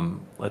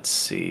 Let's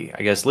see.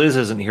 I guess Liz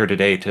isn't here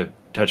today to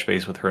touch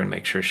base with her and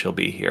make sure she'll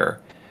be here.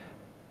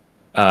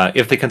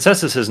 If the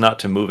consensus is not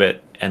to move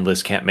it and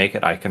Liz can't make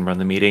it, I can run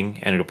the meeting,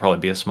 and it'll probably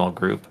be a small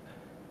group.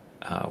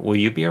 Will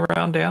you be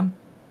around, Dan?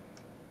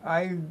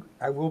 I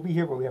will be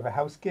here, but we have a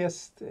house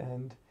guest,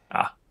 and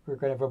we're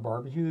going to have a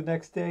barbecue the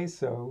next day,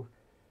 so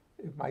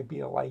it might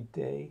be a light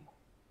day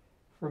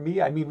for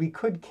me. I mean, we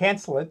could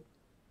cancel it.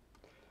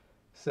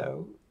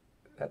 So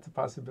that's a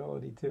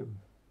possibility too.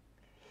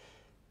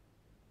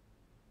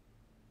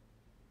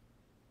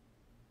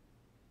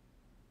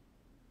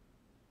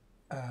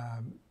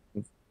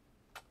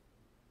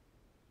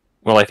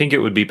 Well, I think it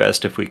would be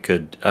best if we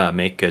could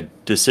make a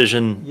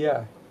decision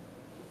Yeah,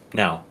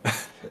 now.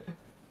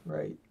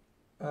 right.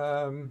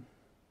 I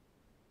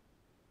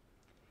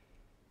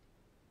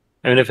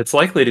mean, if it's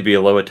likely to be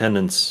a low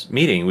attendance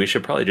meeting, we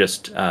should probably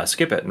just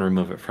skip it and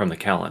remove it from the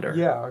calendar.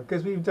 Yeah,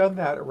 because we've done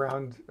that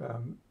around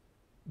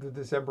the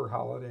December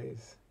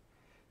holidays.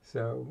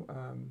 So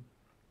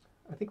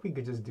I think we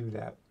could just do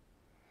that.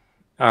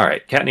 All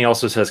right. Kattni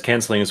also says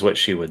canceling is what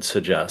she would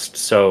suggest.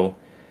 So,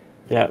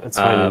 Yeah, that's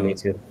fine with me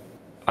too.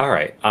 all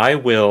right. I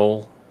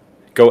will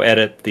go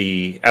edit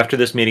after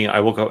this meeting, I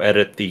will go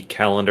edit the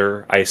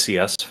calendar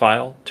ICS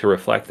file to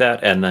reflect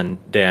that. And then,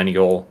 Dan,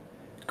 you'll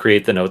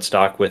create the notes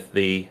doc with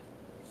the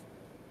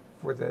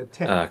For the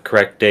 10th.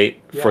 correct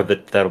date for Yeah.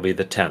 that'll be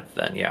the 10th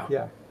then. Yeah.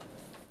 Yeah.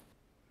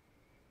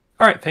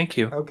 All right. Thank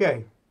you.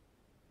 Okay.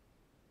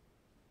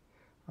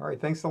 All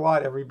right. Thanks a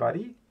lot,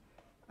 everybody.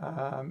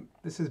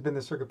 This has been the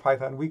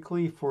CircuitPython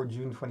Weekly for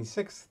June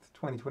 26th,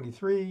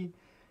 2023.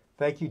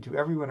 Thank you to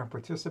everyone who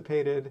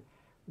participated,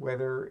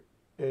 whether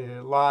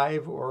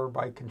live or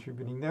by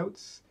contributing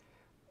notes,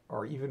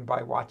 or even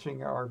by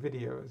watching our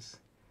videos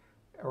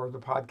or the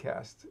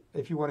podcast.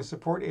 If you want to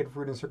support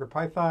Adafruit and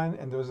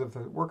CircuitPython, and those of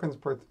the work on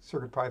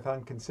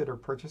CircuitPython, consider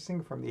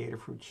purchasing from the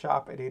Adafruit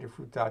shop at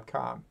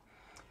adafruit.com.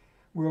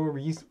 We'll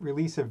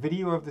release a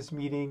video of this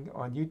meeting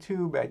on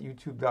YouTube at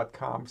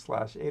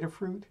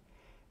youtube.com/Adafruit,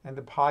 and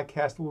the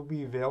podcast will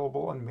be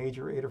available on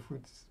major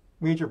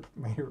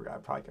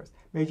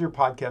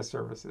podcast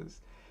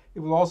services. It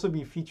will also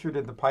be featured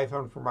in the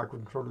Python for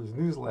Microcontrollers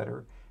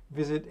newsletter.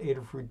 Visit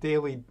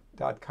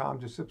adafruitdaily.com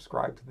to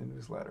subscribe to the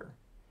newsletter.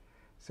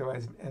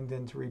 And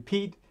then to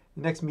repeat,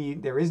 the next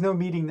meeting, there is no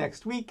meeting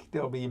next week.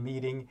 There'll be a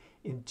meeting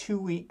in 2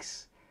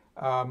 weeks,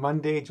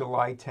 Monday,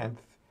 July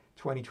 10th,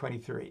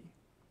 2023.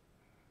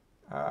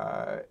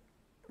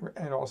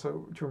 And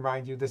also to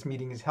remind you, this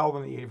meeting is held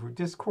on the Adafruit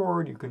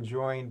Discord. You can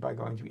join by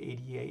going to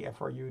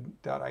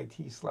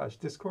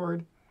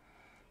adafru.it/discord.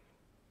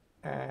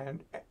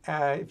 And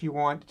if you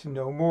want to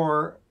know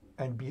more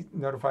and be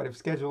notified of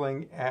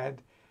scheduling, ask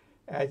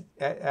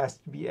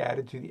to be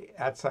added to the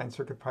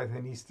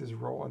 @CircuitPythonistas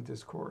role on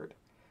Discord.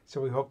 So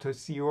we hope to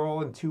see you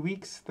all in 2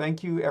 weeks.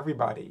 Thank you,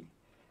 everybody.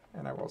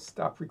 And I will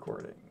stop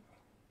recording.